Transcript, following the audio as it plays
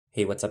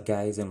Hey, what's up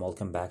guys, and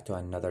welcome back to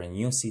another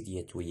new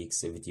Cydia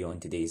Tweaks video. In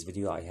today's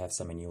video, I have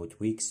some new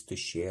tweaks to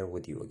share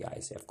with you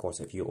guys. Of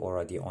course, if you're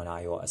already on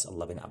iOS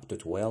 11 up to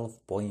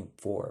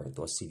 12.4,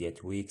 those Cydia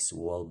tweaks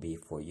will be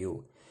for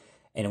you.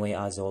 Anyway,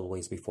 as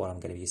always, before I'm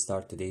gonna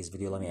start today's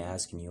video, let me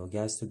ask you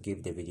guys to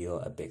give the video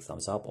a big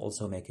thumbs up.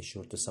 Also, make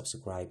sure to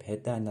subscribe,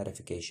 hit that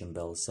notification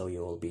bell so you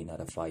will be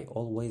notified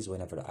always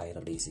whenever I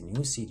release a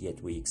new Cydia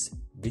Tweaks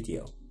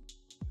video.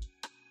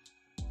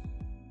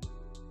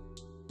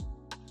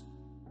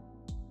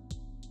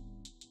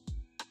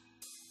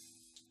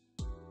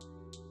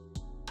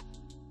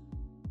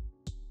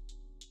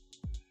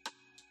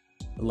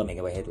 Let me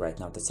go ahead right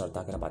now to start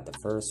talking about the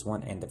first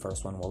one, and the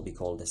first one will be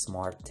called the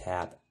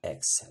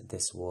SmartTabX.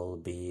 This will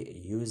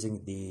be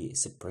using the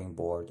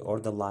springboard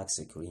or the lock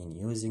screen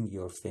using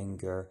your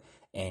finger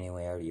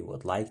anywhere you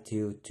would like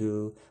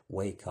to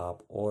wake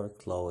up or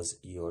close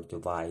your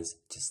device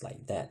just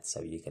like that.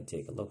 So you can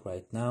take a look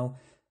right now,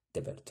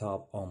 double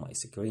tap on my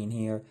screen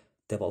here,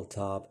 double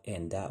tap,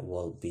 and that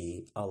will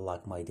be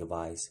unlock my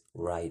device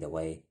right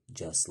away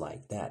just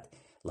like that.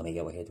 Let me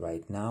go ahead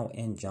right now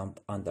and jump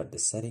under the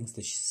settings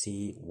to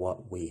see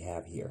what we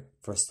have here.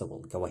 First of all,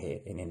 go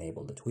ahead and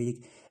enable the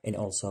tweak, and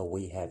also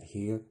we have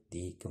here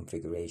the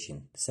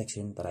configuration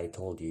section that I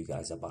told you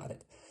guys about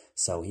it.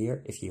 So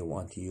here, if you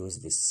want to use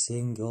the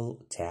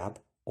single tap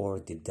or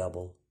the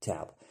double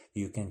tap,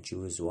 you can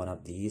choose one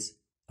of these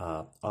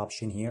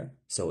option here.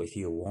 So if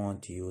you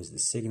want to use the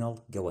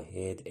signal, go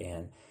ahead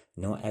and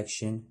no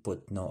action,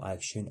 put no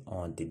action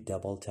on the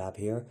double tap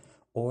here.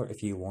 Or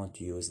if you want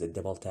to use the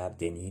double tap,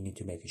 then you need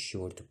to make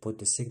sure to put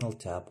the signal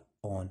tap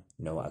on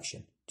no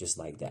action, just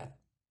like that.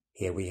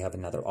 Here we have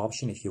another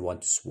option. If you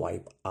want to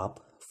swipe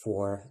up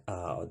for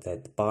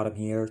that bottom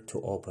here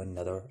to open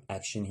another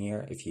action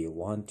here, if you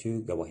want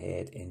to, go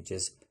ahead and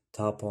just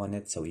tap on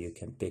it so you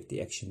can pick the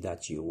action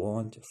that you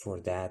want for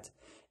that.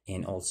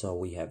 And also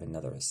we have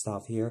another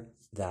stuff here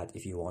that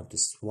if you want to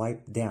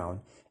swipe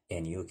down,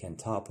 and you can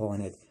tap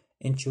on it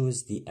and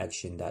choose the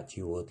action that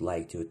you would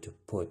like to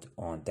put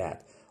on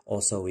that.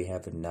 Also, we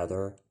have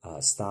another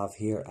stuff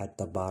here at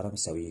the bottom,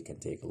 so you can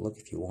take a look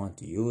if you want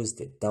to use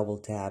the double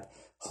tap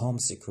home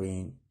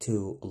screen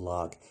to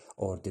lock,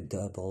 or the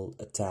double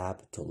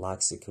tap to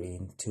lock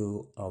screen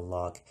to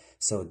unlock.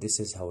 So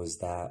this is how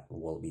that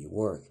will be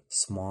work.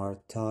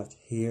 Smart touch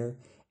here,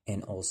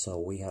 and also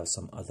we have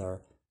some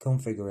other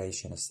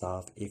configuration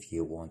stuff if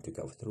you want to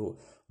go through.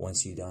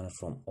 Once you're done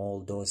from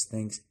all those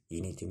things, you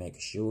need to make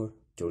sure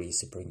to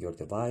respring your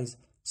device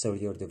so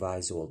your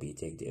device will be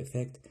take the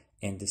effect.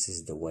 And this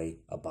is the way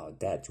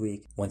about that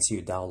tweak once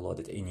you download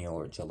it in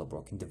your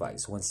jailbroken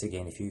device. Once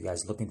again, if you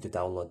guys looking to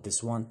download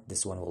this one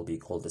will be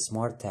called the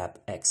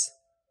SmartTabX.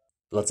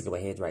 Let's go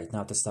ahead right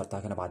now to start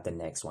talking about the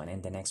next one.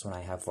 And the next one I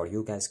have for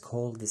you guys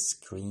called the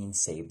screen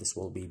save. This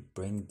will be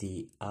bring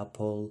the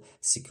Apple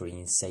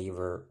screen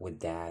saver with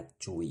that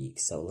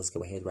tweak. So let's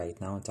go ahead right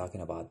now and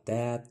talking about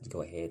that.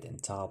 Go ahead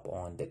and tap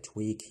on the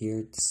tweak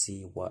here to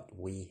see what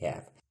we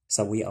have.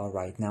 So we are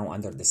right now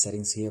under the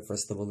settings here.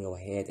 First of all, go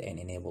ahead and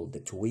enable the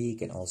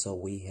tweak, and also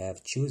we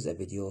have choose a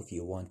video. If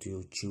you want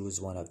to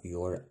choose one of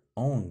your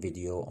own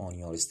video on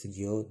your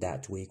studio,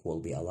 that tweak will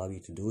be allow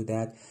you to do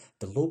that.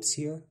 The loops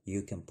here,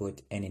 you can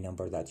put any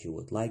number that you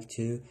would like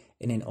to,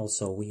 and then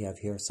also we have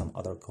here some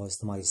other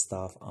customized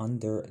stuff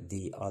under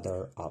the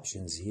other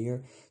options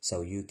here,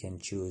 so you can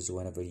choose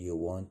whenever you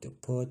want to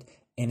put.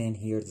 And then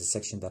here's the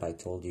section that I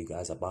told you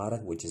guys about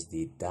it, which is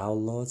the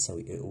download. So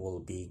it will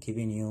be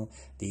giving you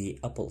the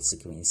Apple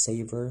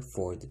screensaver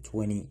for the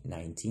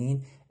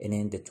 2019, and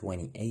then the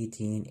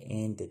 2018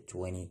 and the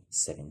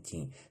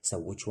 2017. So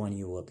which one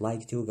you would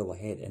like to, go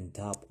ahead and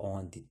tap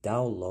on the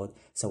download.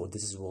 So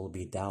this will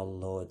be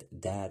download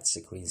that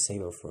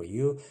screensaver for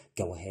you.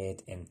 Go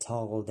ahead and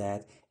toggle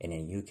that, and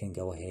then you can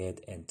go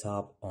ahead and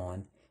tap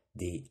on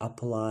the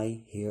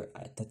apply here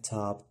at the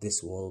top.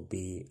 This will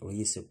be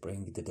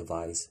respring the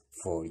device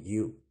for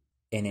you.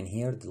 And in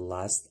here, the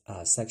last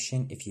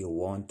section, if you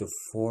want to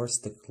force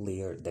to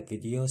clear the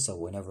video, so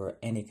whenever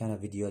any kind of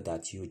video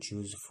that you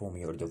choose from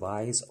your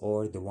device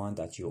or the one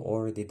that you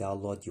already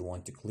download, you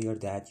want to clear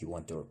that, you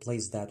want to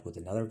replace that with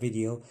another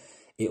video,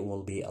 it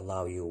will be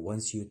allow you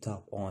once you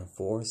tap on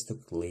force to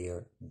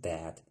clear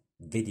that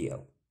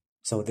video.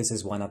 So this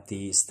is one of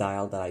the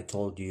style that I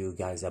told you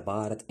guys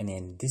about it, and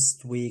in this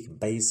tweak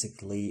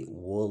basically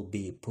will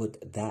be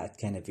put that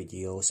kind of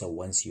video. So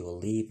once you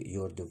leave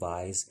your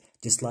device,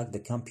 just like the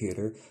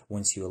computer,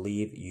 once you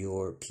leave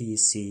your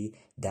PC,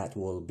 that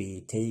will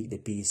be take the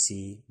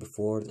PC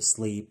before the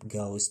sleep,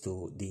 goes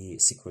to the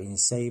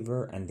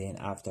screensaver, and then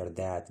after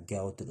that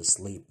go to the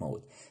sleep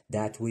mode.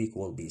 That tweak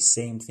will be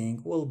same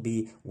thing, will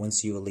be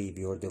once you leave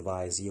your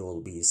device, you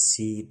will be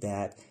see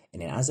that.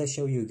 And then as I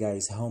show you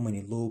guys how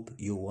many loop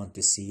you want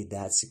to see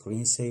that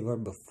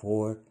screensaver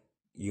before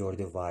your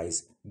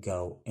device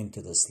go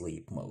into the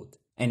sleep mode.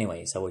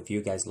 Anyway, so if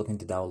you guys looking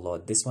to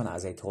download this one,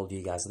 as I told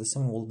you guys, this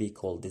one will be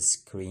called the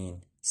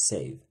screen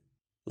save.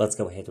 Let's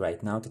go ahead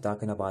right now to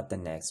talking about the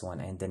next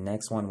one, and the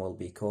next one will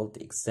be called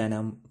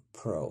Xenom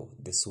Pro.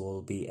 This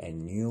will be a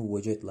new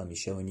widget. Let me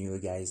show you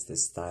guys the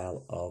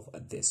style of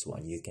this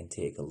one. You can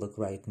take a look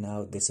right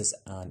now. This is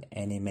an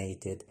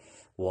animated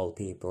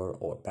wallpaper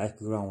or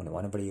background,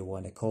 whatever you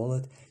want to call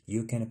it.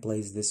 You can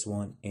place this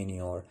one in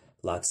your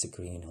lock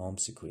screen, home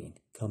screen.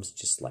 Comes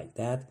just like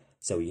that.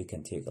 So you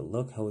can take a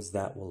look how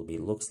that will be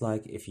looks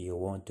like if you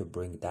want to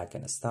bring that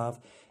kind of stuff.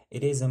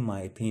 It is, in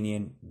my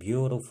opinion,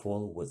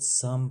 beautiful with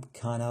some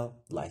kind of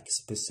like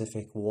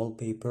specific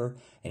wallpaper.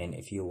 And then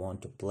if you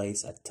want to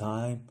place a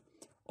time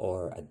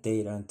or a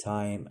date and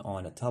time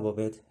on the top of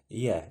it,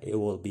 yeah, it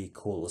will be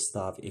cool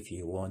stuff if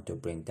you want to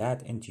bring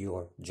that into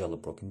your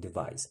jailbroken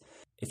device.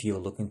 If you're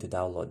looking to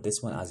download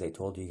this one, as I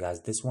told you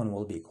guys, this one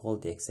will be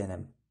called the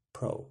XNM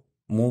Pro.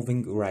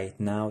 Moving right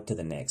now to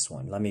the next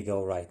one. Let me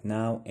go right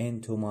now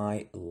into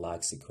my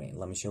lock screen.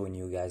 Let me show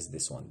you guys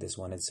this one. This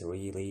one is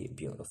really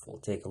beautiful.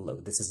 Take a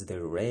look. This is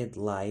the red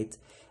light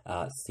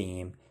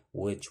theme,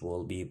 which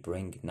will be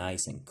bring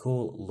nice and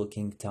cool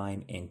looking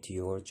time into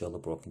your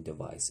jailbroken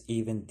device.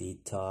 Even the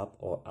top,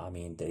 or I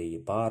mean the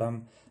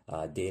bottom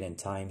date and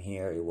time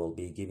here, it will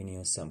be giving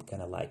you some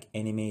kind of like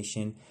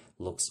animation.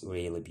 Looks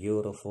really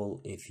beautiful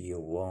if you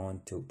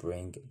want to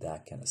bring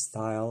that kind of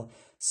style.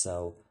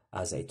 So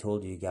as I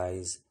told you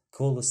guys,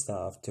 cool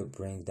stuff to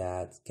bring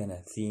that kind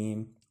of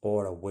theme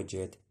or a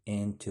widget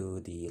into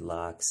the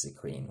lock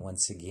screen.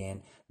 Once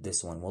again,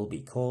 this one will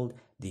be called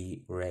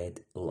the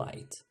red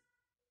light.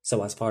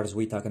 So as far as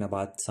we talking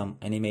about some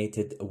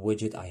animated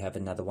widget, I have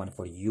another one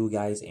for you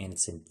guys, and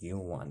it's a new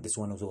one. This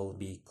one will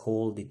be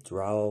called the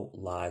draw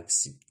lock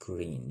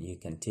screen. You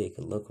can take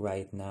a look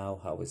right now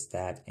how is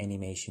that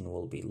animation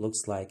will be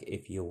looks like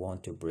if you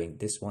want to bring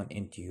this one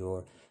into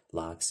your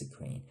lock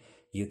screen.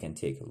 You can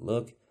take a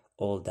look,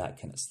 all that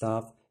kind of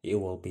stuff. It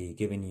will be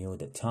giving you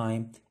the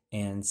time,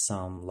 and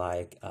some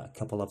like a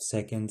couple of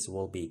seconds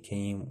will be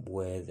came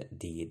with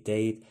the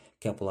date.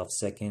 Couple of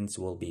seconds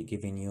will be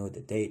giving you the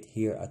date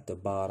here at the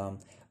bottom,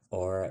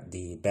 or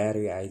the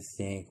battery, I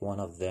think one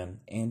of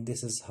them. And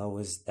this is how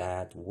is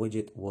that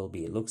widget will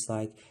be looks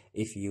like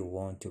if you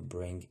want to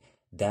bring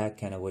that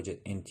kind of widget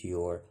into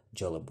your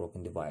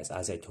jailbroken device.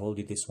 As I told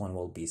you, this one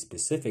will be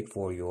specific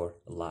for your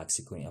lock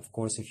screen. Of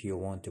course, if you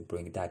want to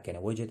bring that kind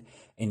of widget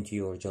into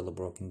your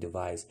jailbroken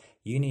device,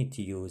 you need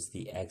to use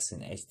the X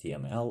and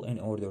HTML in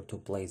order to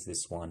place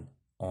this one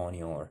on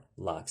your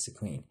lock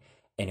screen.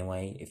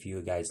 Anyway, if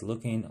you guys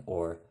looking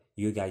or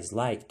you guys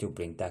like to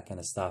bring that kind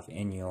of stuff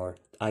in your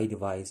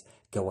iDevice,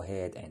 go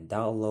ahead and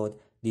download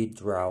the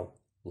Draw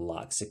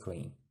lock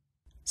screen.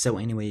 So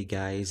anyway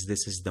guys,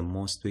 this is the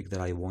most tweak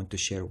that I want to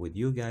share with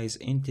you guys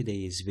in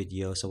today's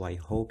video. So I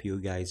hope you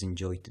guys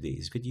enjoyed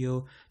today's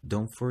video.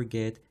 Don't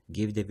forget,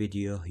 give the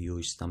video a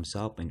huge thumbs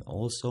up, and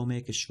also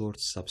make sure to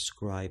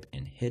subscribe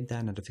and hit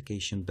that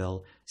notification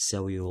bell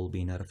so you will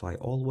be notified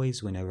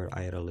always whenever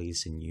I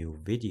release a new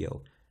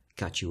video.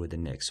 Catch you with the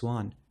next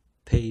one.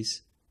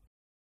 Peace.